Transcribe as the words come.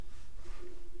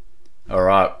All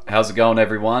right, how's it going,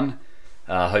 everyone?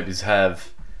 Hope you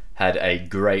have had a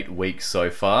great week so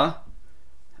far.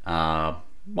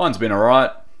 Mine's been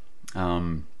alright.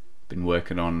 Been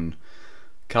working on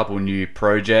a couple new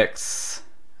projects.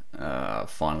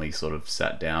 Finally sort of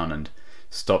sat down and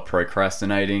stopped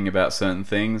procrastinating about certain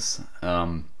things.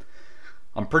 I'm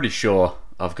pretty sure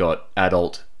I've got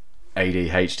adult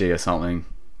ADHD or something.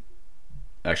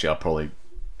 Actually, I probably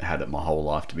had it my whole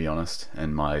life, to be honest,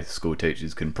 and my school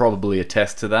teachers can probably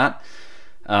attest to that.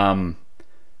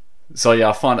 So yeah,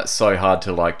 I find it so hard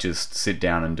to just sit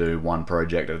down and do one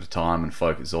project at a time and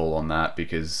focus all on that,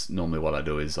 because normally what I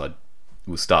do is I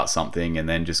will start something and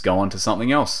then just go on to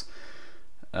something else.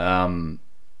 But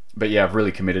yeah, I've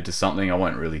really committed to something. I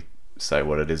won't really say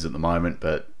what it is at the moment,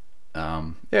 but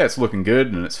yeah, it's looking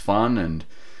good and it's fun, and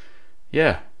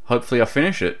yeah, hopefully I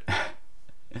finish it.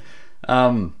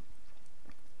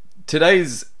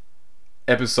 Today's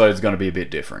episode is going to be a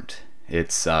bit different.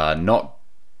 It's not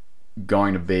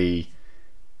going to be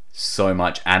so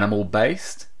much animal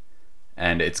based,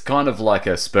 and it's kind of like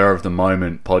a spur of the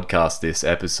moment podcast, this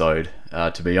episode,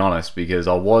 to be honest, because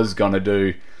I was going to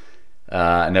do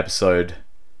an episode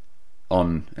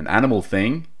on an animal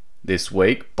thing this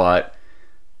week, but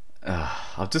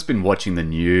I've just been watching the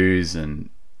news and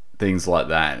things like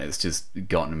that, and it's just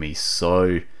gotten me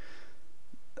so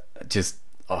just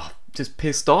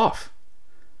pissed off.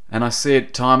 And I see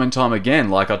it time and time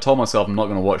again. I told myself I'm not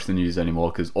going to watch the news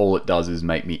anymore because all it does is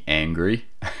make me angry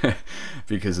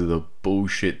because of the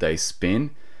bullshit they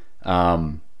spin.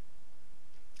 But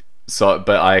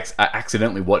I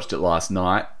accidentally watched it last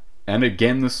night and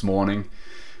again this morning,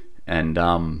 and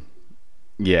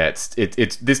yeah,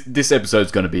 this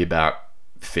episode's going to be about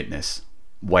fitness,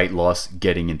 weight loss,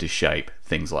 getting into shape,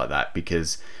 things like that,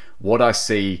 because what I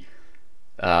see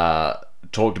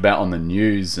talked about on the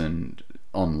news and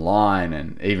online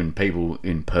and even people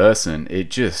in person, it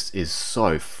just is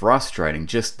so frustrating.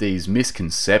 Just these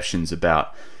misconceptions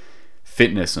about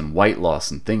fitness and weight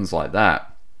loss and things like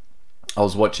that. I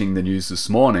was watching the news this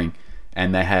morning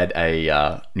and they had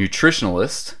a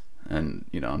nutritionalist, and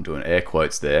I'm doing air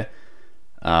quotes there,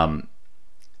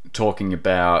 talking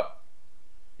about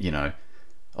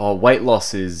weight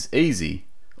loss is easy.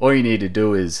 All you need to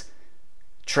do is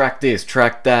track this,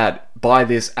 track that, buy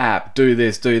this app, do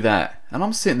this, do that. And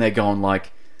I'm sitting there going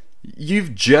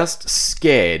you've just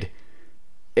scared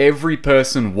every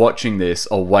person watching this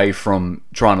away from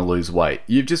trying to lose weight.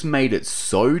 You've just made it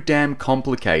so damn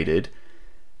complicated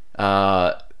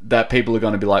that people are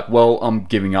going to be like, well, I'm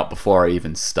giving up before I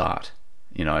even start.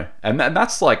 And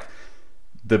that's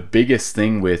the biggest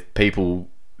thing with people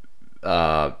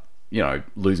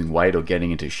losing weight or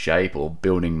getting into shape or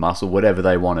building muscle, whatever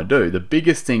they want to do. The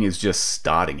biggest thing is just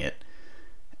starting it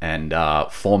and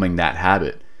forming that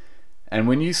habit. And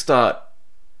when you start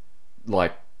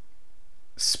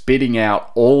spitting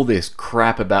out all this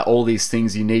crap about all these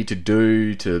things you need to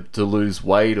do to lose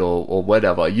weight or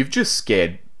whatever, you've just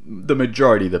scared the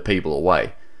majority of the people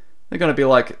away. They're going to be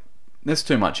like, there's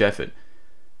too much effort.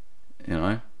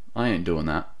 I ain't doing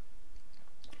that.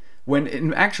 When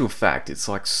in actual fact, it's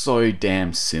so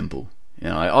damn simple.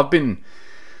 I've been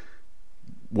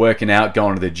working out,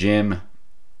 going to the gym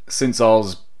since I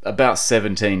was about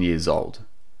 17 years old.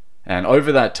 And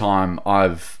over that time,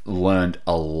 I've learned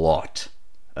a lot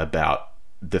about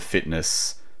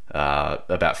fitness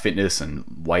and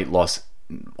weight loss,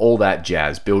 all that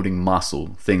jazz, building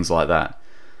muscle, things like that.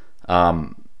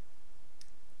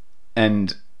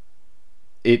 And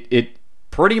it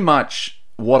pretty much,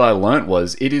 what I learnt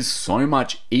was, it is so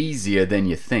much easier than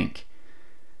you think.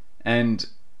 And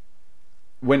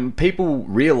when people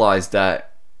realize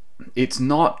that it's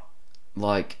not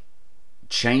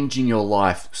changing your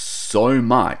life so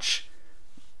much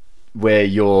where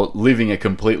you're living a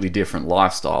completely different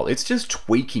lifestyle, it's just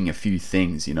tweaking a few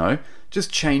things,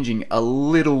 just changing a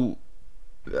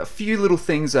few little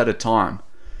things at a time.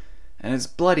 And it's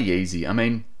bloody easy. I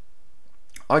mean,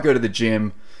 I go to the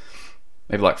gym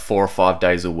maybe 4 or 5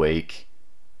 days a week,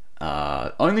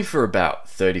 only for about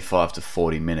 35 to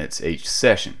 40 minutes each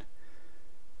session.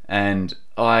 And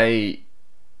I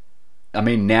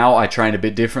mean, now I train a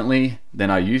bit differently than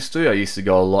I used to. I used to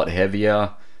go a lot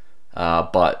heavier,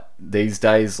 but these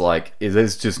days,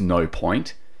 there's just no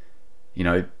point,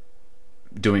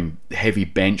 doing heavy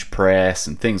bench press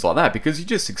and things like that, because you're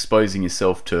just exposing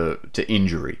yourself to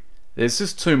injury. There's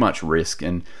just too much risk,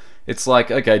 and it's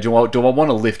okay, do I want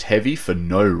to lift heavy for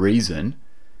no reason,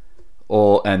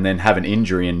 and then have an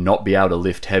injury and not be able to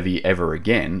lift heavy ever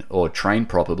again, or train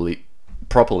properly,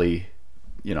 for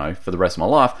the rest of my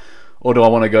life? Or do I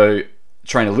want to go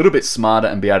train a little bit smarter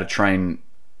and be able to train,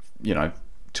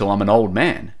 till I'm an old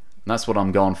man. And that's what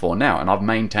I'm going for now. And I've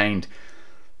maintained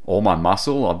all my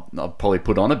muscle. I've probably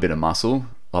put on a bit of muscle.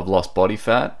 I've lost body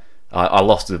fat. I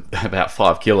lost about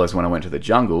 5 kilos when I went to the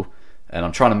jungle. And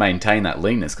I'm trying to maintain that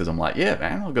leanness because I'm like, yeah,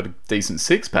 man, I've got a decent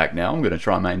six-pack now. I'm going to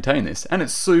try and maintain this. And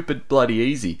it's super bloody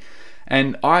easy.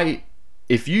 And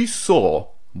if you saw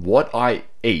what I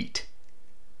eat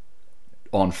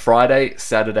on Friday,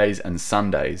 Saturdays, and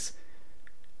Sundays,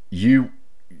 you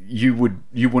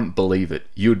wouldn't believe it.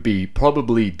 You'd be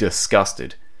probably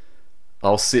disgusted.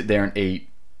 I'll sit there and eat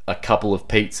a couple of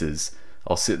pizzas.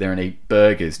 I'll sit there and eat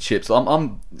burgers, chips.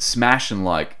 I'm smashing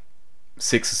like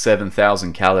 6,000 or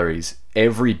 7,000 calories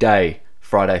every day,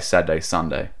 Friday, Saturday,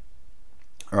 Sunday.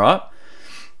 All right?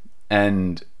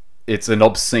 And it's an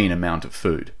obscene amount of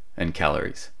food and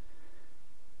calories.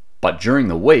 But during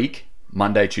the week,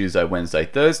 Monday, Tuesday, Wednesday,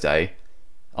 Thursday,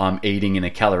 I'm eating in a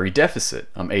calorie deficit.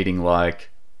 I'm eating like,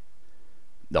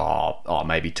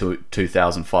 maybe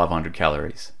 2,500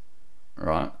 calories.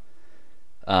 Right?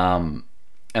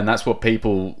 And that's what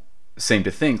people seem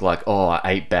to think, like, I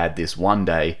ate bad this one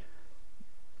day,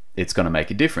 it's going to make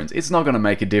a difference. It's not going to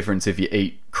make a difference if you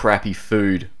eat crappy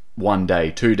food 1 day,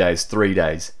 2 days, 3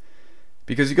 days.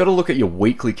 Because you've got to look at your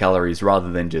weekly calories rather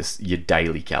than just your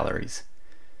daily calories.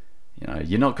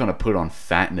 You're not going to put on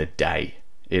fat in a day.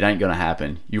 It ain't going to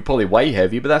happen. You'll probably weigh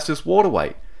heavy, but that's just water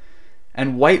weight.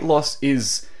 And weight loss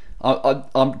is... I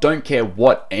don't care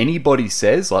what anybody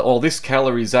says, like, this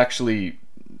calories actually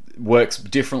works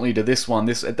differently to this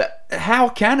one. How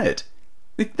can it?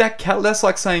 That's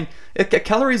like saying a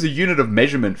calorie is a unit of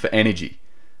measurement for energy.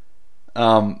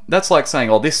 That's like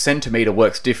saying, this centimeter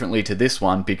works differently to this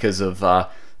one because of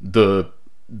the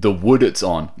wood it's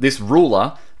on. This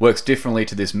ruler works differently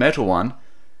to this metal one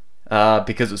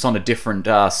because it's on a different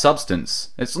substance.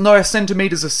 A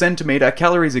centimeter's a centimeter, a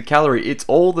calorie is a calorie. It's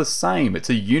all the same. It's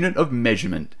a unit of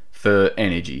measurement for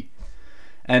energy.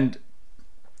 And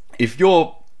if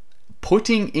you're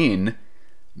putting in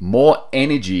more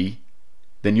energy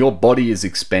than your body is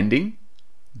expending,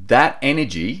 that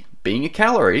energy, being a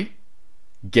calorie,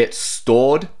 gets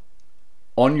stored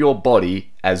on your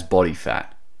body as body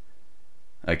fat.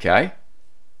 Okay?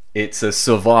 It's a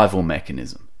survival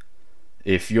mechanism.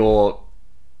 If you're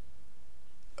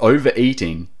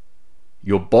overeating,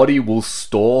 your body will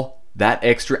store that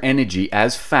extra energy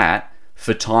as fat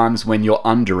for times when you're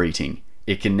undereating.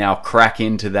 It can now crack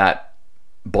into that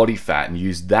body fat and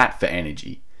use that for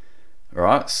energy.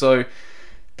 Alright? So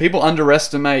people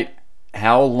underestimate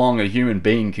how long a human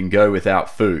being can go without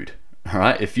food.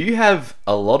 Alright? If you have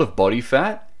a lot of body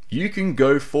fat, you can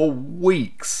go for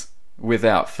weeks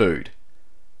without food.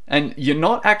 And you're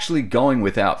not actually going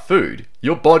without food.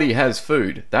 Your body has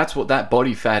food. That's what that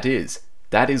body fat is.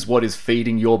 That is what is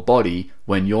feeding your body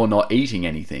when you're not eating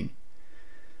anything.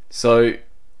 So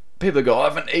people go, I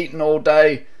haven't eaten all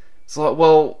day. It's like,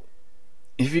 well,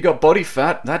 if you got body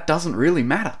fat, that doesn't really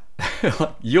matter.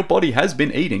 Your body has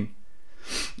been eating.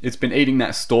 It's been eating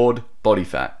that stored body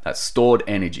fat, that stored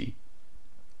energy.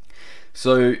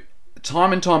 So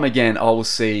time and time again, I will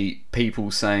see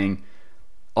people saying,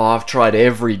 I've tried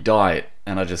every diet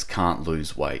and I just can't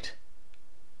lose weight.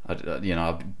 I've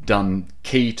done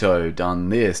keto, done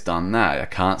this, done that. I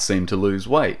can't seem to lose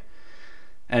weight.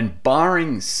 And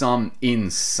barring some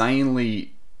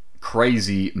insanely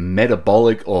crazy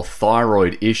metabolic or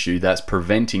thyroid issue that's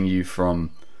preventing you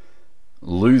from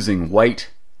losing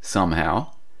weight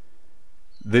somehow,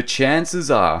 the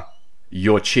chances are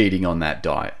you're cheating on that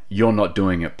diet. You're not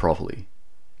doing it properly.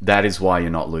 That is why you're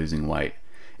not losing weight.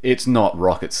 It's not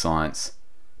rocket science.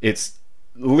 It's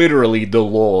literally the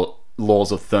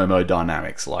laws of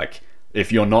thermodynamics. Like,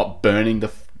 if you're not burning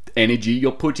the energy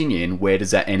you're putting in, where does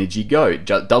that energy go? It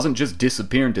doesn't just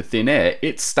disappear into thin air.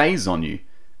 It stays on you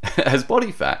as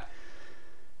body fat.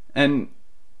 And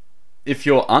if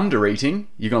you're under-eating,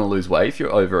 you're going to lose weight. If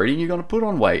you're overeating, you're going to put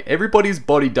on weight. Everybody's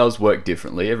body does work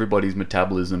differently. Everybody's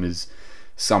metabolism is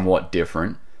somewhat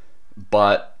different.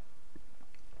 But,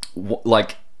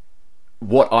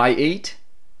 what I eat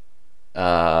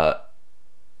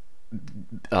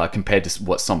compared to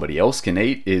what somebody else can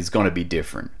eat is going to be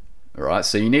different. Alright,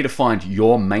 so you need to find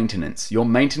your maintenance. Your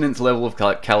maintenance level of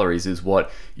calories is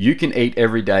what you can eat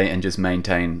every day and just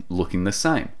maintain looking the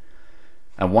same.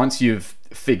 And once you've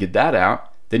figured that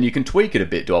out, then you can tweak it a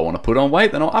bit. Do I want to put on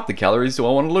weight? Then I'll up the calories. Do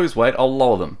I want to lose weight? I'll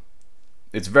lower them.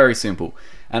 It's very simple.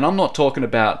 And I'm not talking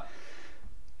about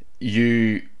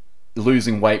you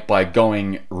losing weight by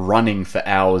going running for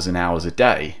hours and hours a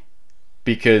day,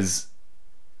 because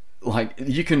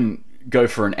you can go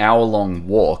for an hour-long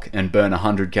walk and burn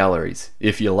 100 calories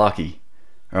if you're lucky,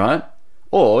 right?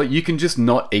 Or you can just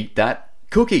not eat that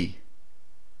cookie.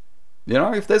 You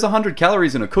know, if there's 100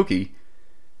 calories in a cookie,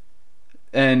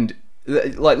 and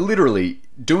like literally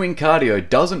doing cardio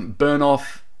doesn't burn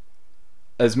off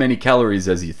as many calories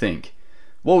as you think.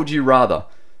 What would you rather?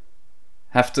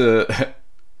 Have to,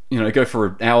 go for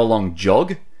an hour-long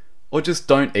jog, or just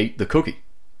don't eat the cookie?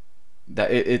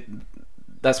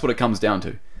 That's what it comes down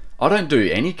to. I don't do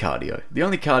any cardio. The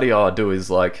only cardio I do is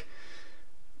like,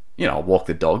 I'll walk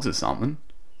the dogs or something.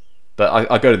 But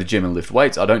I go to the gym and lift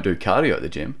weights. I don't do cardio at the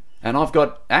gym. And I've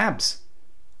got abs.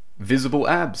 Visible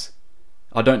abs.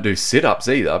 I don't do sit-ups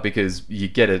either, because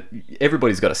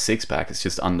everybody's got a six-pack. It's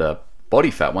just under body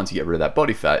fat. Once you get rid of that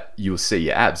body fat, you'll see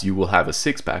your abs. You will have a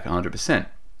six-pack 100%.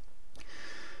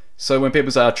 So when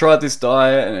people say, I tried this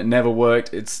diet and it never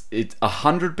worked, it's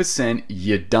 100%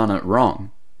 you've done it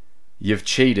wrong. You've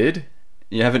cheated.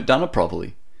 You haven't done it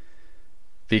properly.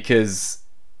 Because,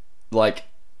 it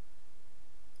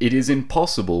is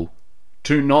impossible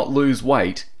to not lose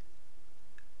weight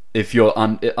if you're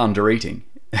under eating.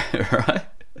 Right?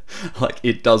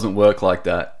 It doesn't work like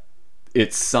that.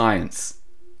 It's science.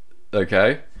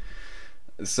 Okay?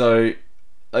 So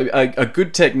a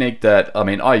good technique that,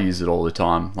 I use it all the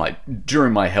time,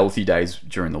 during my healthy days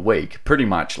during the week, pretty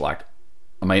much I'm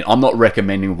not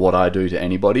recommending what I do to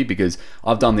anybody, because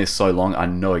I've done this so long, I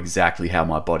know exactly how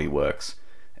my body works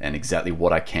and exactly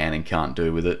what I can and can't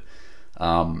do with it.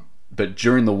 But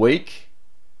during the week,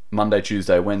 Monday,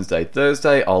 Tuesday, Wednesday,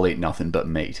 Thursday, I'll eat nothing but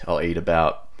meat. I'll eat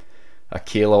about a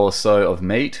kilo or so of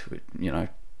meat,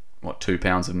 2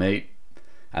 pounds of meat,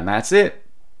 and that's it.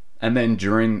 And then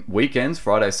during weekends,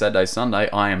 Friday, Saturday, Sunday,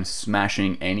 I am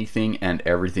smashing anything and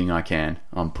everything I can.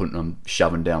 I'm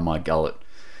shoving down my gullet.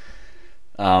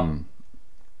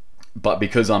 But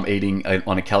because I'm eating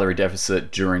on a calorie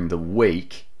deficit during the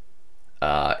week,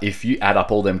 if you add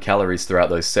up all them calories throughout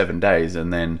those 7 days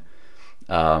and then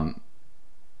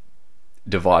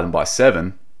divide them by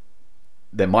 7,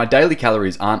 then my daily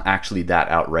calories aren't actually that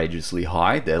outrageously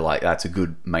high. They're that's a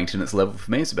good maintenance level for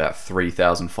me. It's about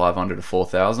 3,500 to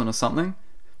 4,000 or something,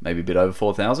 maybe a bit over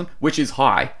 4,000, which is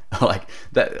high.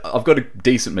 That, I've got a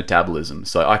decent metabolism,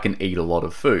 so I can eat a lot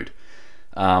of food.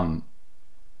 But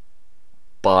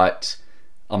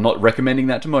I'm not recommending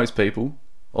that to most people.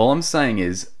 All I'm saying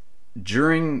is,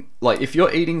 if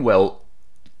you're eating well,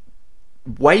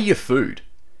 weigh your food,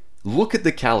 look at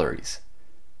the calories,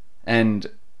 and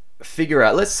figure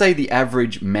out, let's say the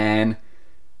average man,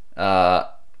 a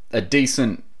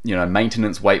decent,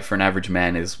 maintenance weight for an average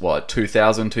man is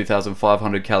 2,000,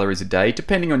 2,500 calories a day,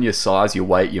 depending on your size, your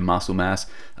weight, your muscle mass.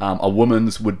 A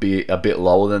woman's would be a bit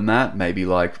lower than that, maybe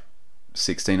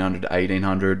 1,600 to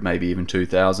 1,800, maybe even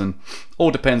 2,000. All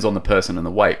depends on the person and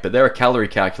the weight. But there are calorie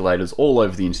calculators all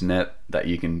over the internet that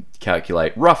you can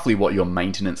calculate roughly what your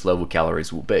maintenance level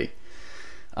calories will be.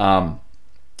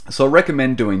 So I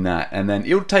recommend doing that, and then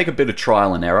it'll take a bit of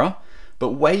trial and error, but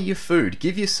weigh your food.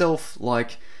 Give yourself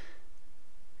write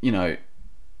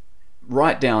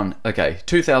down, okay,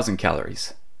 2,000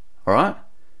 calories, all right?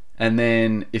 And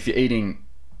then if you're eating,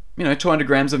 200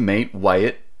 grams of meat, weigh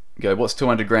it. Go, what's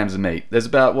 200 grams of meat? There's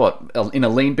about, in a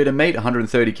lean bit of meat,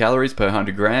 130 calories per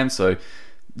 100 grams, so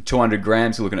 200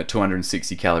 grams, you're looking at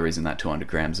 260 calories in that 200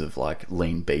 grams of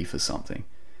lean beef or something.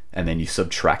 And then you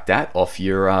subtract that off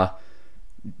your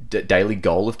daily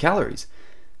goal of calories.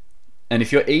 And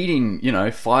if you're eating,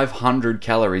 500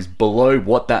 calories below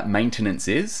what that maintenance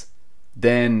is,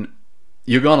 then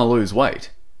you're going to lose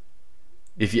weight.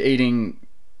 If you're eating,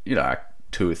 200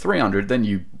 or 300, then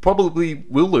you probably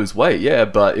will lose weight, yeah,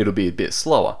 but it'll be a bit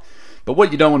slower. But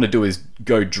what you don't want to do is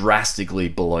go drastically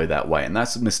below that weight, and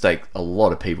that's a mistake a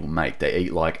lot of people make. They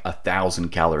eat 1,000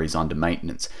 calories under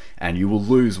maintenance, and you will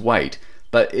lose weight,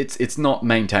 but it's not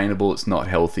maintainable, it's not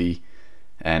healthy,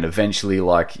 and eventually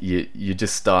you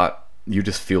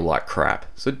just feel like crap.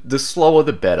 So the slower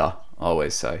the better, I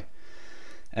always say.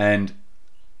 And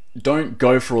don't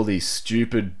go for all these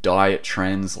stupid diet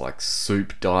trends like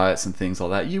soup diets and things like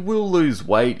that. You will lose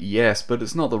weight, yes, but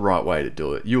it's not the right way to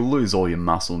do it. You'll lose all your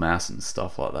muscle mass and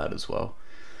stuff like that as well.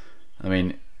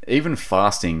 Even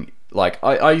fasting,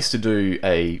 I used to do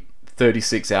a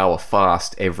 36-hour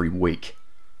fast every week.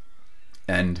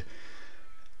 And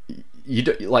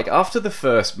after the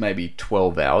first maybe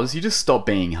 12 hours, you just stop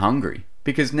being hungry,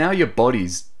 because now your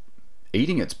body's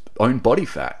eating its own body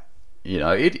fat.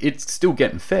 It's still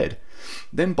getting fed.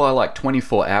 Then by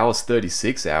 24 hours,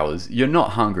 36 hours, you're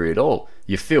not hungry at all.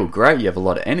 You feel great, you have a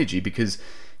lot of energy, because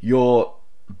your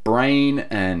brain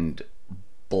and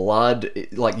blood,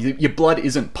 your blood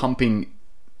isn't pumping,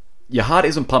 your heart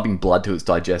isn't pumping blood to its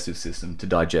digestive system to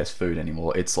digest food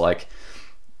anymore. It's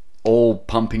all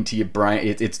pumping to your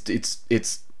brain.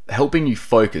 It's helping you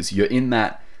focus. You're in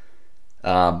that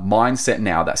mindset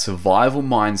now, that survival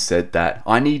mindset that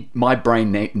my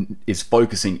brain is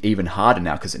focusing even harder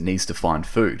now because it needs to find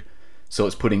food. So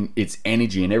it's putting its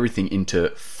energy and everything into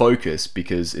focus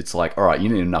because it's like, all right, you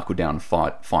need to knuckle down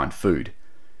and find food.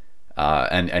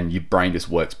 And your brain just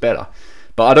works better.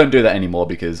 But I don't do that anymore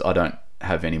because I don't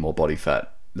have any more body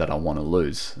fat that I want to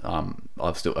lose.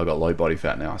 I've got low body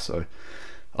fat now, so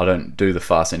I don't do the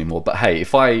fast anymore. But hey,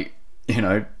 if I,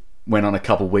 went on a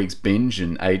couple weeks binge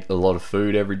and ate a lot of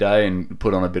food every day and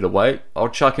put on a bit of weight, I'll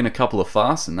chuck in a couple of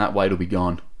fasts and that weight will be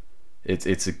gone.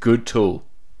 It's a good tool.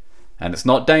 And it's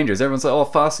not dangerous. Everyone's like, oh,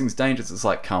 fasting's dangerous. It's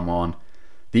like, come on.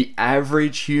 The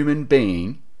average human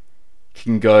being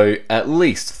can go at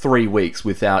least 3 weeks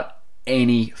without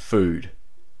any food,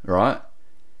 right?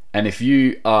 And if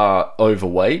you are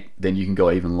overweight, then you can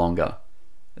go even longer.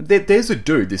 There's a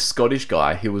dude, this Scottish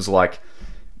guy, he was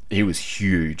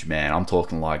huge, man. I'm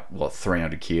talking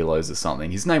 300 kilos or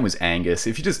something. His name was Angus.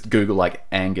 If you just Google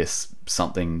Angus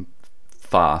something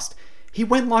fast, he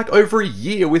went over a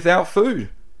year without food.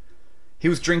 He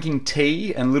was drinking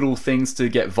tea and little things to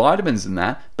get vitamins and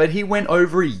that, but he went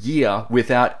over a year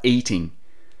without eating.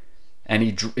 And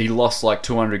he lost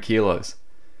 200 kilos.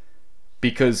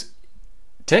 Because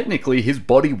technically his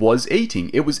body was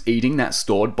eating. It was eating that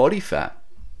stored body fat.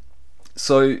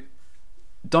 So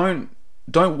don't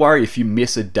worry if you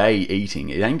miss a day eating.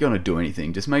 It ain't going to do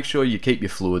anything. Just make sure you keep your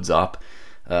fluids up.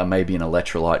 Maybe an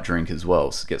electrolyte drink as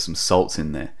well. So get some salts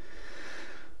in there.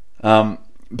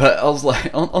 But I was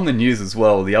on the news as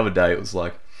well the other day, it was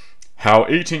how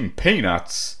eating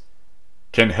peanuts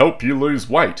can help you lose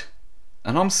weight.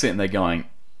 And I'm sitting there going,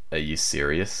 are you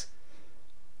serious?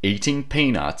 Eating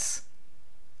peanuts?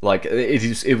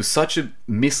 It was such a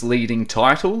misleading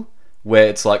title where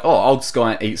it's oh, I'll just go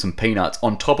and eat some peanuts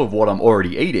on top of what I'm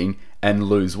already eating and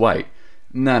lose weight.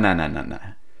 No.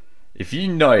 If you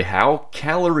know how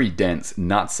calorie dense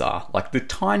nuts are, the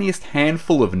tiniest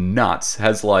handful of nuts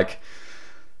has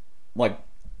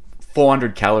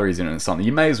 400 calories in it or something.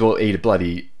 You may as well eat a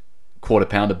bloody quarter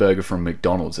pounder burger from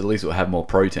McDonald's. At least it'll have more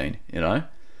protein,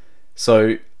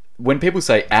 So when people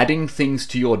say adding things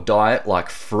to your diet like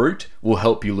fruit will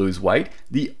help you lose weight,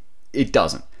 it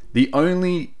doesn't.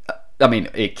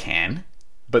 It can,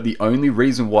 but the only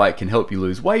reason why it can help you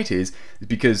lose weight is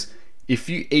because if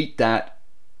you eat that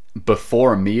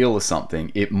before a meal or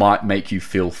something, it might make you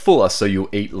feel fuller, so you'll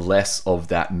eat less of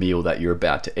that meal that you're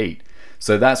about to eat.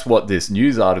 So that's what this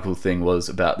news article thing was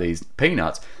about these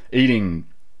peanuts. Eating,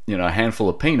 a handful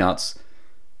of peanuts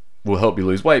will help you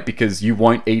lose weight because you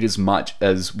won't eat as much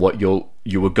as what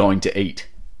you were going to eat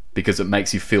because it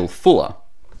makes you feel fuller.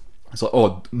 It's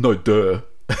oh, no, duh.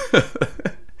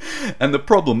 And the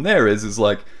problem there is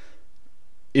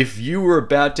if you were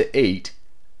about to eat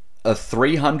a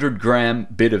 300 gram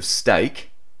bit of steak,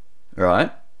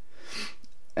 right?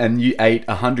 And you ate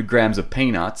 100 grams of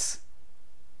peanuts,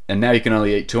 and now you can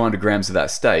only eat 200 grams of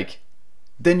that steak,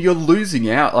 then you're losing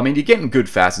out. You're getting good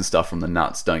fats and stuff from the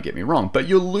nuts, don't get me wrong, but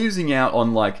you're losing out on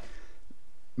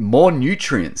more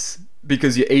nutrients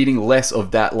because you're eating less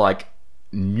of that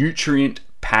nutrient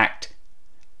packed,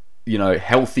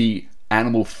 healthy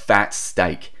animal fat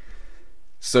steak.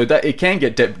 So that it can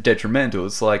get detrimental.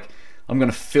 It's I'm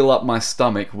going to fill up my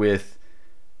stomach with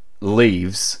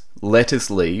lettuce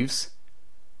leaves,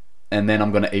 and then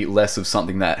I'm going to eat less of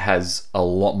something that has a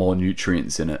lot more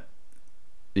nutrients in it.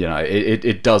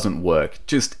 It doesn't work.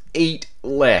 Just eat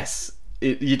less.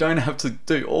 You don't have to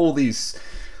do all these,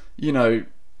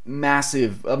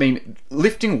 massive...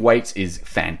 lifting weights is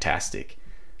fantastic.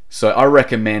 So I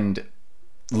recommend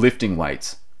lifting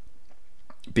weights.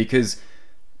 Because,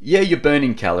 yeah, you're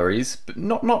burning calories, but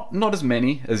not as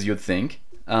many as you'd think.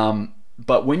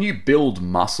 But when you build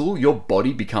muscle, your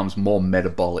body becomes more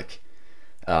metabolic.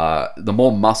 The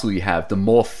more muscle you have, the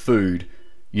more food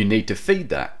you need to feed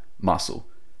that muscle.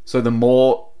 So the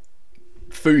more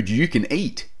food you can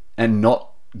eat and not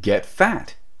get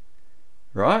fat,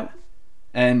 right?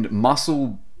 And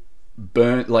muscle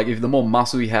burn, if the more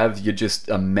muscle you have, you're just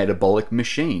a metabolic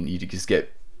machine. You just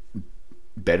get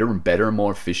better and better and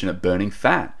more efficient at burning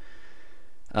fat.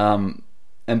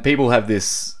 And people have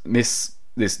this notion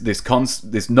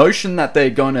that they're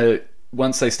going to,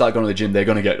 once they start going to the gym, they're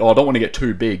going to I don't want to get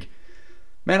too big.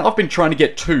 Man, I've been trying to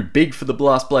get too big for the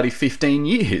last bloody 15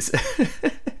 years.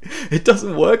 It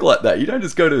doesn't work like that. You don't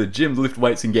just go to the gym, lift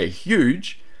weights and get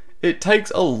huge. It takes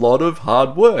a lot of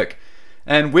hard work.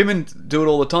 And women do it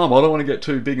all the time. I don't want to get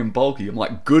too big and bulky. I'm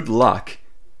like, good luck.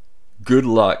 Good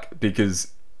luck.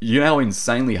 Because you know how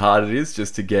insanely hard it is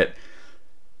just to get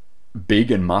big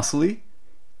and muscly?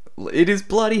 It is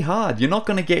bloody hard. You're not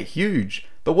going to get huge.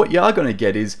 But what you are going to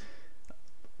get is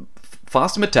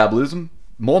faster metabolism,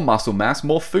 more muscle mass,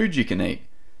 more food you can eat.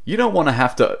 You don't want to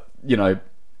have to,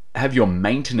 have your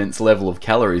maintenance level of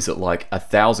calories at like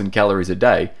 1,000 calories a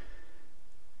day.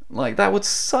 Like, that would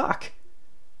suck.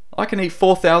 I can eat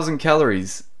 4,000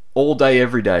 calories all day,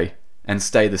 every day, and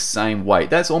stay the same weight.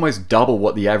 That's almost double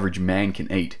what the average man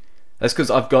can eat. That's because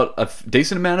I've got a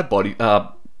decent amount of body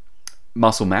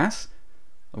muscle mass.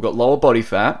 I've got lower body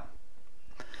fat,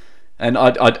 and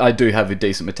I do have a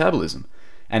decent metabolism.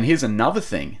 And here's another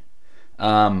thing.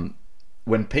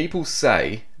 When people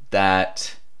say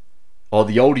that,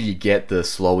 the older you get, the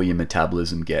slower your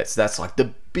metabolism gets, that's like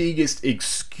the biggest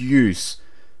excuse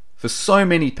for so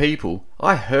many people.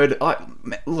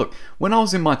 Look, when I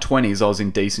was in my 20s, I was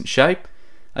in decent shape.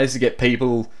 I used to get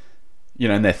people,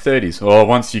 in their 30s.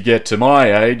 Once you get to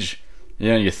my age,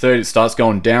 your 30s, it starts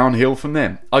going downhill from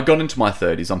them. I got into my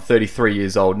 30s. I'm 33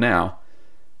 years old now.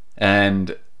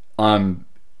 And I'm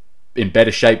in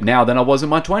better shape now than I was in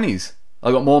my 20s.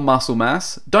 I got more muscle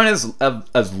mass. Don't have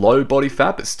as low body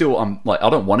fat, but still, I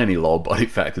don't want any low body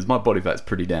fat because my body fat's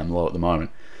pretty damn low at the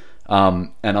moment.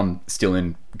 And I'm still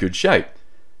in good shape.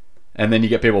 And then you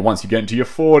get people, once you get into your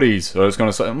 40s, I was going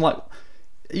to say, I'm like,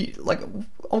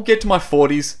 I'll get to my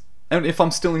 40s, and if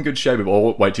I'm still in good shape,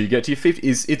 I'll wait till you get to your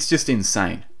 50s. It's just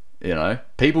insane,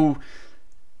 People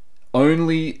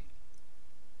only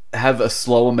have a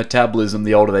slower metabolism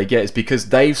the older they get. It's because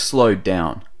they've slowed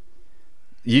down.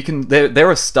 There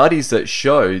are studies that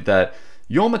show that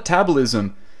your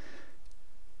metabolism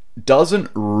doesn't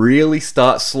really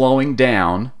start slowing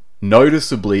down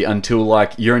noticeably until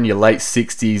like you're in your late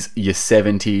 60s, your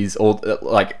 70s, or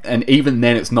and even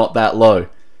then it's not that low.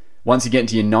 Once you get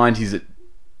into your 90s, it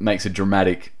makes a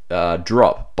dramatic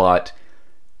drop. But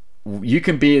you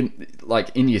can be in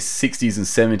your 60s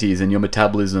and 70s, and your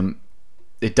metabolism,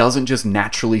 it doesn't just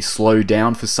naturally slow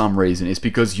down for some reason. It's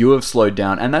because you have slowed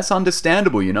down, and that's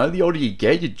understandable. The older you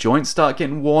get, your joints start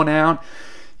getting worn out.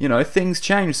 Things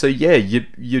change. So yeah,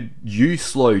 you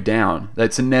slow down.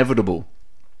 That's inevitable.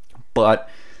 But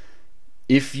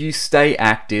if you stay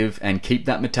active and keep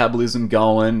that metabolism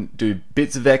going, do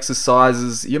bits of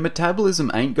exercises, your metabolism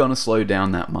ain't gonna slow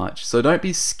down that much. So don't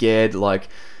be scared. Like,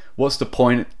 what's the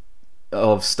point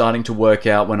of starting to work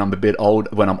out when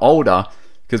I'm older?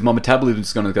 Because my metabolism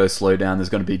is going to go slow down. There's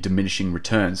going to be diminishing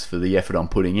returns for the effort I'm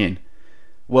putting in.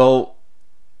 Well,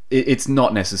 it's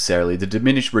not necessarily. The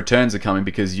diminished returns are coming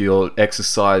because your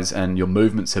exercise and your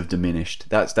movements have diminished.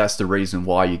 That's the reason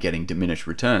why you're getting diminished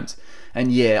returns.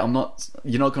 And yeah,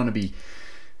 you're not going to be,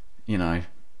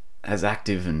 as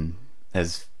active and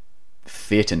as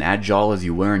fit and agile as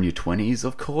you were in your 20s.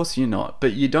 Of course you're not.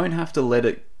 But you don't have to let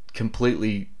it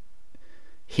completely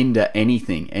hinder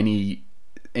anything,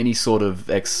 any sort of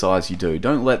exercise you do.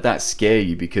 Don't let that scare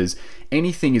you, because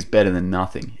anything is better than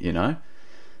nothing,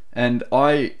 And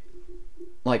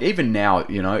even now,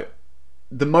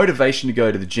 the motivation to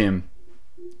go to the gym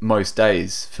most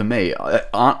days, for me,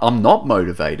 I'm not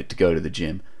motivated to go to the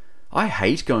gym. I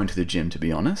hate going to the gym, to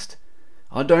be honest.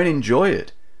 I don't enjoy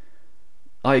it.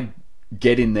 I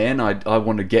get in there and I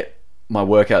want to get my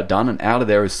workout done and out of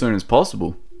there as soon as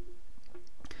possible.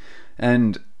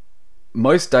 And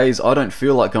most days I don't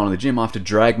feel like going to the gym. I have to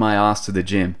drag my ass to the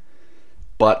gym.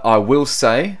 But I will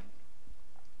say,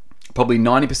 probably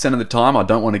 90% of the time I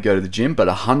don't want to go to the gym, but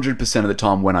 100% of the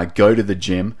time when I go to the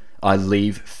gym, I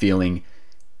leave feeling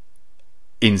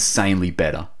insanely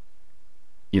better.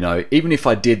 Even if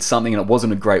I did something and it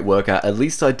wasn't a great workout, at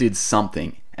least I did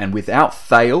something. And without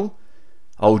fail,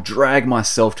 I'll drag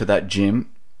myself to that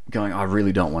gym going, I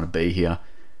really don't want to be here.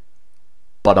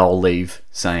 But I'll leave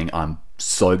saying, I'm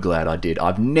so glad I did.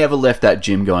 I've never left that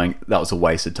gym going, that was a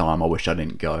waste of time, I wish I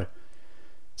didn't go.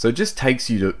 So it just takes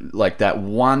you to that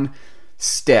one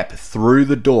step through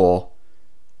the door,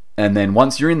 and then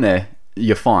once you're in there,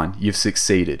 you're fine. You've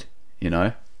succeeded,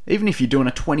 Even if you're doing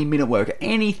a 20-minute workout,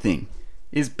 anything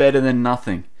is better than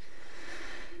nothing.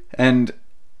 And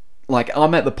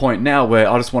I'm at the point now where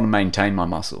I just want to maintain my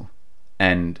muscle.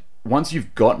 And once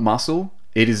you've got muscle,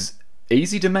 it is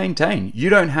easy to maintain. You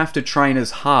don't have to train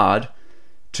as hard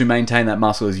to maintain that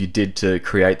muscle as you did to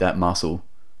create that muscle,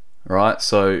 right?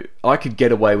 So I could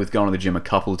get away with going to the gym a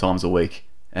couple of times a week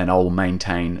and I'll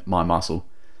maintain my muscle.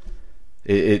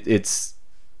 It's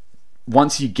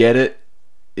once you get it,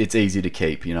 it's easy to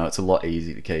keep. It's a lot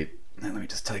easier to keep. Now let me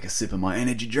just take a sip of my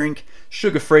energy drink.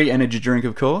 Sugar-free energy drink,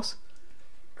 of course.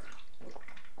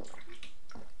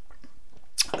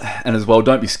 And as well,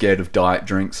 don't be scared of diet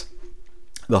drinks.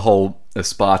 The whole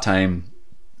aspartame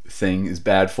thing is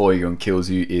bad for you and kills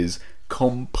you is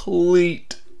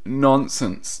complete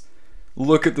nonsense.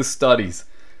 Look at the studies.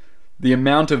 the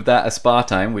amount of that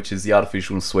aspartame, which is the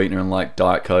artificial sweetener in like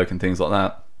Diet Coke and things like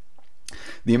that,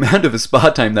 the amount of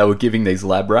aspartame they were giving these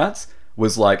lab rats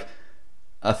was like,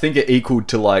 I think it equaled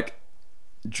to like,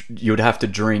 you'd have to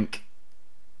drink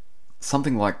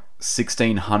something like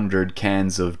 1,600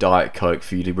 cans of Diet Coke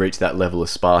for you to reach that level of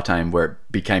aspartame where it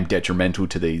became detrimental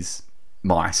to these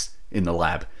mice in the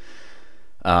lab.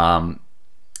 And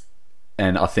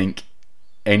I think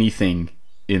anything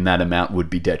in that amount would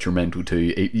be detrimental to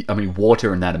you. I mean,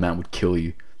 water in that amount would kill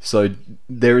you. So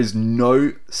there is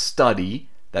no study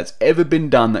that's ever been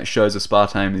done that shows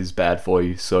aspartame is bad for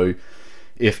you. So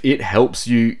if it helps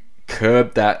you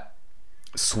curb that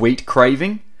sweet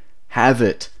craving, have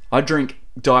it. I drink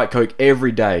Diet Coke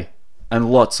every day,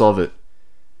 and lots of it.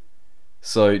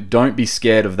 So don't be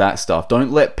scared of that stuff.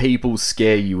 Don't let people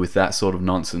scare you with that sort of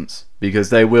nonsense, because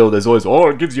they will. There's always, oh,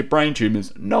 it gives you brain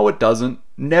tumors. No, it doesn't.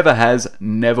 Never has,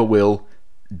 never will.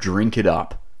 Drink it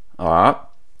up. Alright?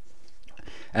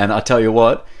 And I tell you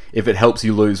what, if it helps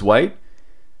you lose weight,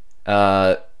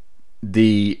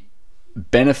 the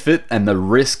benefit and the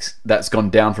risks that's gone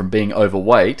down from being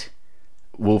overweight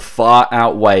will far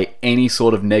outweigh any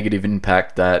sort of negative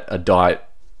impact that a diet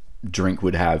drink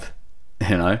would have,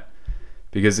 you know?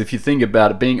 Because if you think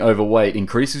about it, being overweight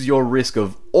increases your risk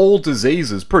of all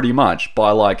diseases pretty much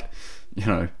by like,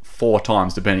 4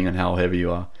 times depending on how heavy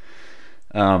you are.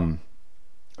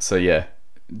 So yeah,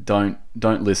 don't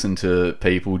listen to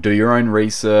people. Do your own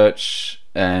research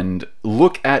and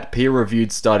look at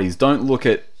peer-reviewed studies. Don't look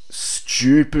at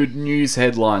stupid news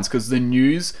headlines, because the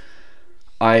news,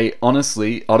 I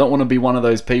don't want to be one of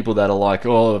those people that are like,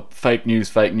 oh, fake news,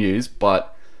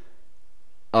 but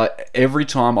every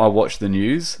time I watch the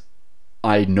news,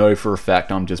 I know for a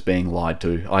fact I'm just being lied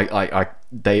to.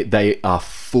 They are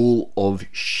full of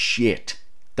shit.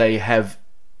 They have,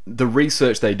 the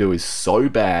research they do is so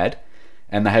bad,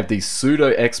 and they have these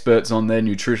pseudo experts on there,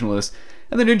 nutritionalists,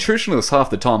 and the nutritionalists half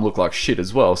the time look like shit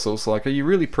as well. So it's like, are you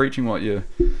really practicing what you're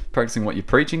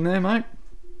preaching there, mate?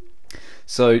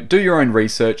 So do your own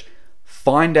research.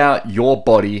 Find out your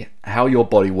body, how your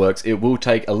body works. It will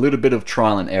take a little bit of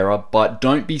trial and error, but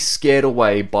don't be scared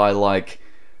away by like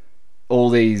all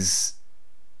these,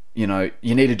 you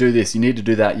need to do this, you need to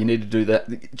do that, you need to do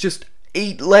that. Just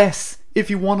eat less. If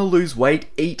you want to lose weight,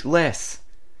 eat less.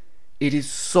 It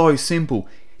is so simple.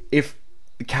 If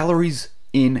calories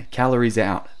in, calories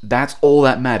out, that's all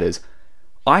that matters.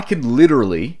 I could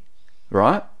literally,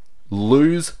 right,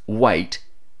 lose weight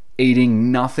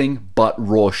eating nothing but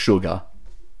raw sugar.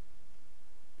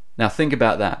 Now think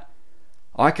about that.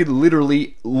 I could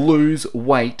literally lose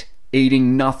weight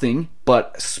eating nothing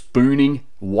but spooning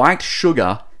white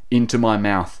sugar into my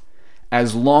mouth,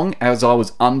 as long as I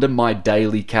was under my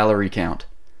daily calorie count.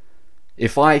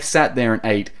 If I sat there and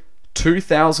ate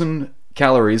 2,000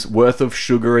 calories worth of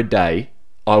sugar a day,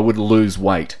 I would lose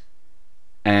weight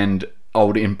and I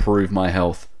would improve my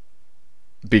health,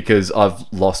 because I've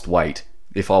lost weight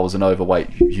if I was an overweight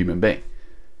human being.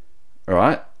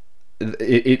 Alright?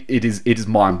 It is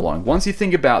mind-blowing. Once you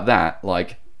think about that,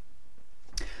 like,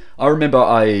 I remember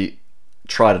I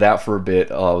tried it out for a bit.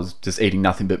 I was just eating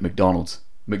nothing but McDonald's.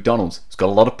 It's got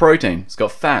a lot of protein, it's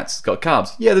got fats, it's got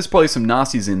carbs. Yeah, there's probably some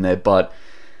nasties in there, but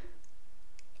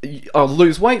I'll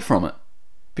lose weight from it.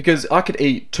 Because I could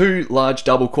eat 2 large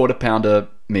double quarter pounder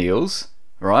meals,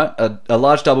 right? A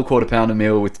large double quarter pounder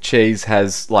meal with cheese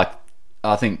has like,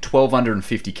 I think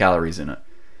 1,250 calories in it.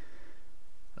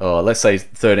 Let's say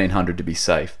 1,300 to be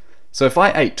safe. So if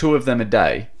I ate 2 of them a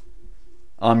day,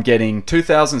 I'm getting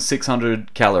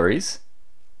 2,600 calories,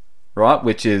 right?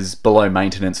 Which is below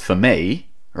maintenance for me,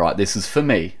 right? This is for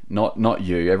me, not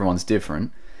you. Everyone's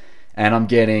different. And I'm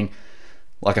getting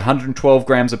like 112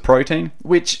 grams of protein,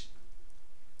 which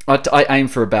I aim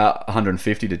for about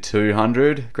 150 to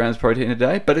 200 grams of protein a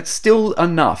day, but it's still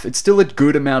enough. It's still a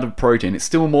good amount of protein. It's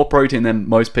still more protein than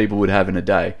most people would have in a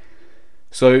day.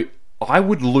 So I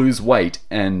would lose weight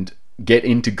and get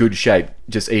into good shape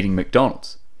just eating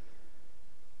McDonald's.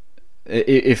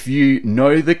 If you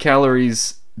know the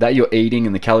calories that you're eating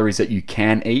and the calories that you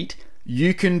can eat,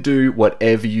 you can do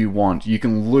whatever you want. You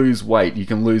can lose weight. You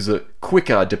can lose it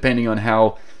quicker depending on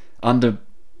how under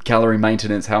calorie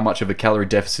maintenance, how much of a calorie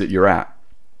deficit you're at.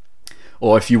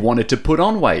 Or if you wanted to put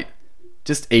on weight,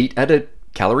 just eat at a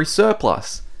calorie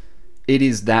surplus. It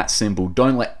is that simple.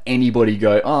 Don't let anybody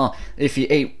go, oh, if you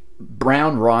eat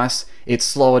brown rice, it's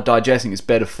slower digesting, it's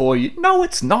better for you. No,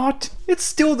 it's not. It's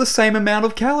still the same amount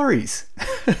of calories.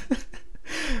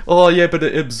 Oh yeah, but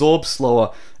it absorbs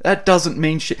slower. That doesn't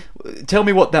mean shit. Tell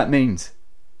me what that means.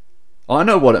 I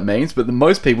know what it means, but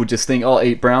most people just think, oh, I'll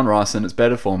eat brown rice and it's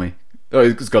better for me. Oh,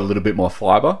 it's got a little bit more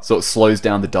fiber, so it slows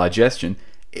down the digestion.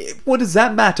 What does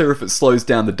that matter if it slows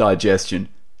down the digestion?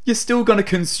 You're still going to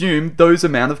consume those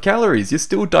amount of calories. You're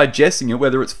still digesting it,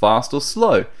 whether it's fast or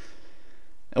slow.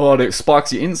 Or it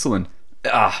spikes your insulin.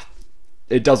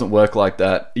 It doesn't work like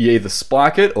that. You either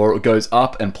spike it or it goes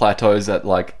up and plateaus at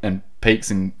and peaks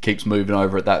and keeps moving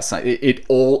over at that same. It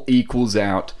all equals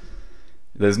out.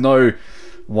 There's no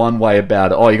one way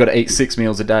about it. Oh, you got to eat 6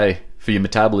 meals a day for your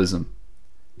metabolism.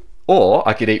 Or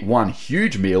I could eat one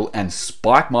huge meal and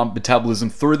spike my metabolism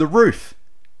through the roof.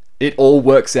 It all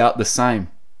works out the same,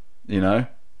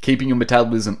 keeping your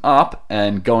metabolism up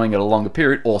and going at a longer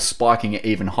period, or spiking it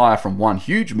even higher from one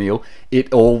huge meal.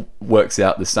 It all works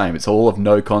out the same. It's all of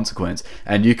no consequence.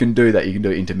 And you can do that. You can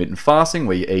do intermittent fasting,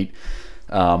 where you eat,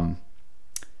 for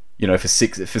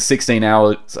 16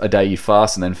 hours a day you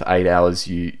fast, and then for 8 hours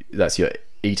that's your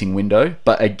eating window.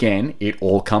 But again, it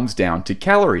all comes down to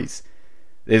calories.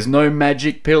 There's no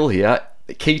magic pill here.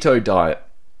 Keto diet.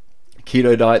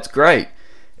 Keto diet's great.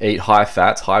 Eat high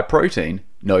fats, high protein,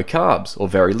 no carbs or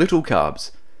very little carbs.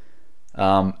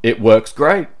 It works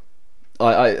great.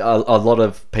 A lot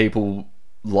of people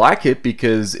like it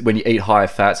because when you eat high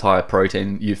fats, high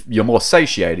protein, you're more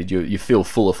satiated. You feel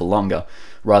fuller for longer,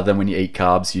 rather than when you eat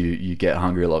carbs, you get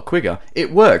hungry a lot quicker.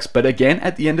 It works, but again,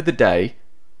 at the end of the day,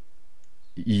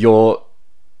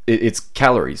 it's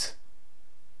calories.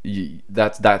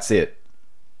 That's it.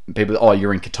 People,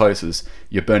 you're in ketosis,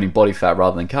 you're burning body fat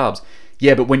rather than carbs.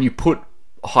 Yeah, but when you put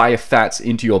higher fats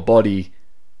into your body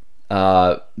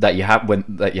that you have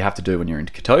to do when you're in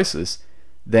ketosis,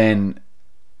 then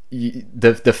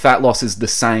the fat loss is the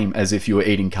same as if you were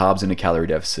eating carbs in a calorie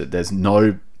deficit. There's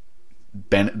no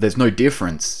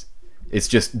difference. It's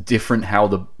just different how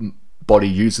the body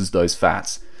uses those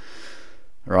fats,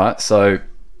 right? So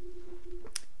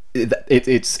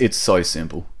it's so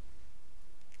simple.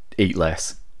 Eat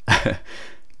less.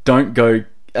 Don't go.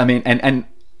 I mean, and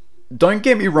don't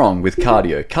get me wrong with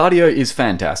cardio. Cardio is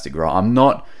fantastic, right? I'm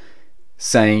not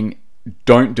saying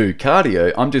don't do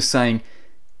cardio. I'm just saying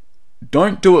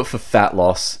don't do it for fat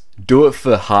loss. Do it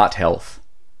for heart health.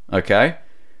 Okay?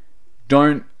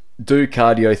 Don't do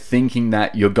cardio thinking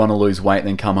that you're gonna lose weight,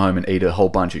 then come home and eat a whole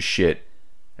bunch of shit,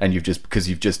 and you've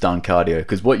just done cardio.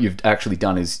 Because what you've actually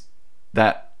done is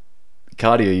that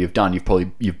cardio you've done,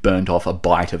 you've burnt off a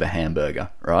bite of a hamburger,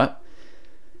 right?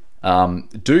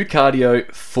 Do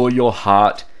cardio for your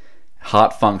heart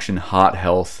function, heart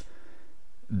health.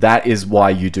 That is why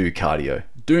you do cardio.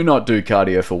 Do not do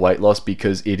cardio for weight loss,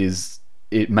 because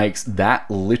it makes that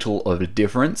little of a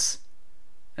difference.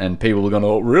 And people are going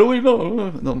to, really?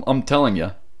 No. I'm telling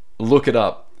you, look it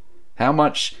up. How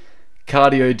much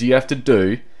cardio do you have to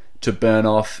do to burn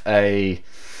off a,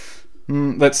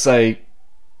 let's say,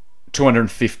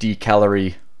 250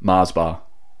 calorie Mars bar?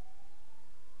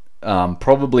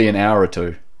 Probably an hour or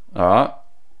two. Alright?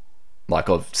 Like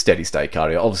of steady state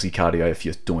cardio. Obviously cardio, if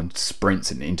you're doing sprints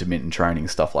and intermittent training,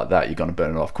 stuff like that, you're going to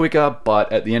burn it off quicker.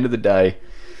 But at the end of the day,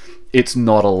 it's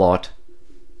not a lot.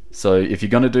 So if you're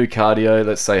going to do cardio,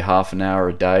 let's say half an hour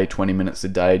a day, 20 minutes a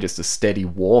day, just a steady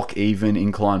walk, even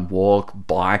incline walk,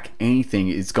 bike, anything,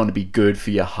 is going to be good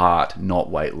for your heart, not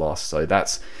weight loss. So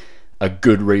that's a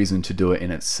good reason to do it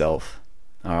in itself.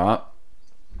 Alright?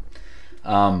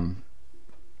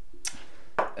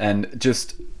 And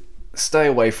just stay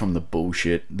away from the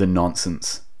bullshit, the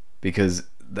nonsense, because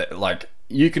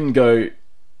you can go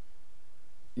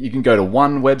to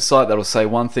one website that'll say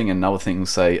one thing, and another thing will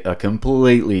say a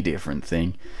completely different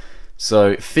thing.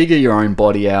 So figure your own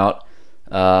body out.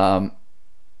 I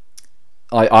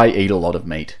eat a lot of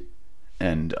meat,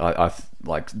 and I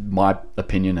like, my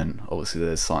opinion, and obviously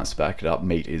there's science to back it up,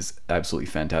 meat is absolutely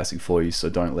fantastic for you. So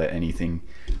don't let anything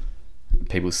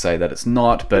people say that it's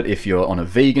not. But if you're on a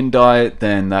vegan diet,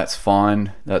 then that's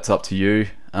fine. That's up to you.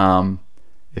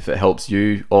 If it helps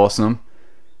you, awesome.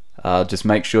 Just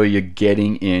make sure you're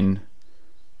getting in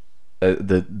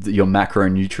your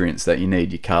macronutrients that you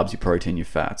need, your carbs, your protein, your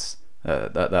fats.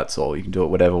 That's all. You can do it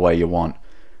whatever way you want.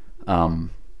 And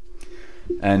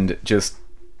just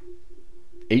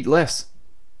eat less.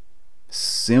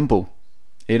 Simple.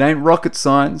 It ain't rocket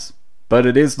science, but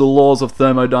it is the laws of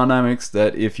thermodynamics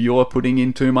that if you're putting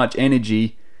in too much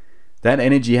energy, that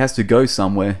energy has to go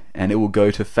somewhere, and it will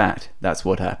go to fat. That's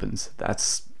what happens.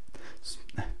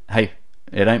 Hey,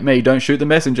 it ain't me. Don't shoot the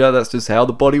messenger. That's just how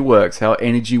the body works, how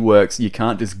energy works. You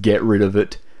can't just get rid of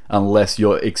it unless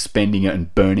you're expending it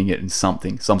and burning it in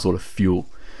something, some sort of fuel.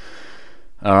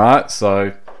 Alright,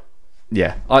 so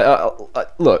yeah. I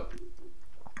look,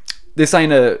 this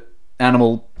ain't a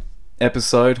animal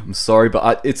episode. I'm sorry,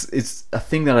 but it's a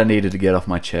thing that I needed to get off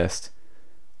my chest,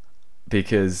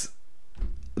 because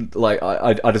like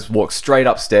I just walked straight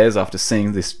upstairs after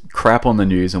seeing this crap on the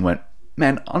news and went,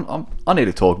 man, I need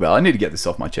to talk about it. I need to get this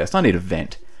off my chest. I need a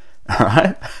vent. All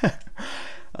right.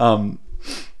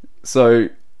 So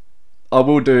I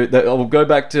will do that. I will go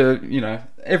back to,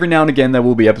 every now and again there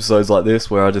will be episodes like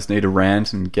this where I just need to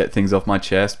rant and get things off my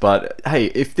chest. But hey,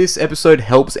 if this episode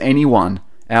helps anyone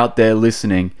out there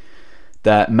listening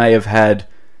that may have had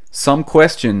some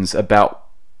questions about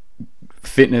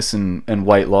fitness and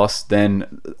weight loss,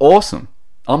 then awesome.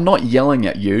 I'm not yelling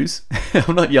at yous.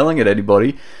 I'm not yelling at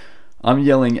anybody. I'm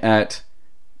yelling at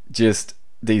just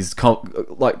these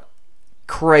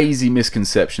crazy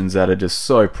misconceptions that are just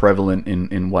so prevalent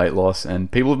in weight loss,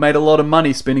 and people have made a lot of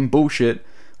money spinning bullshit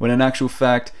when in actual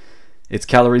fact it's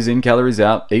calories in, calories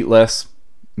out. Eat less,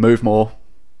 move more.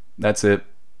 That's it.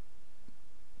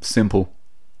 Simple.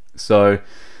 So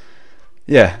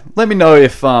yeah, let me know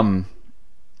if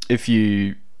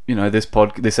you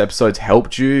this episode's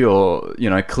helped you, or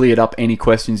cleared up any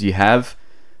questions you have.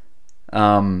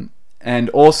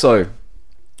 And also,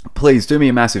 please do me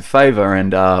a massive favor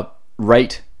and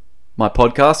rate my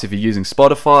podcast. If you're using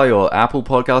Spotify or Apple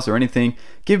Podcasts or anything,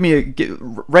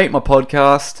 rate my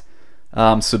podcast,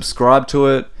 subscribe to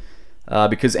it,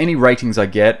 because any ratings I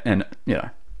get, and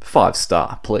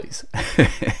 5-star, please.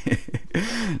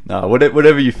 No,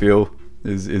 whatever you feel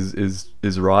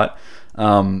is right.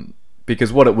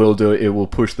 Because what it will do, it will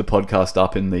push the podcast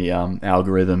up in the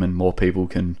algorithm, and more people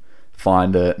can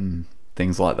find it and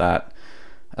things like that.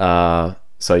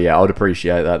 So yeah, I would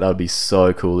appreciate that. That would be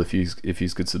so cool if you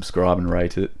could subscribe and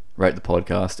rate the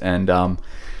podcast. And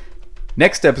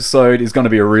next episode is going to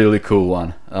be a really cool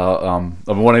one. I've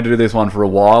been wanting to do this one for a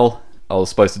while. I was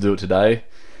supposed to do it today,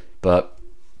 but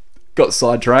got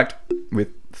sidetracked with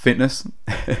fitness.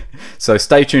 So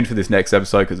stay tuned for this next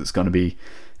episode, because it's going to be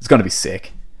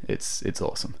sick. It's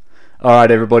awesome. All right,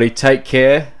 everybody, take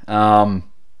care. Have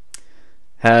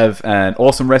an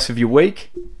awesome rest of your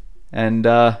week, and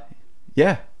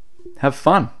yeah, have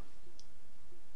fun.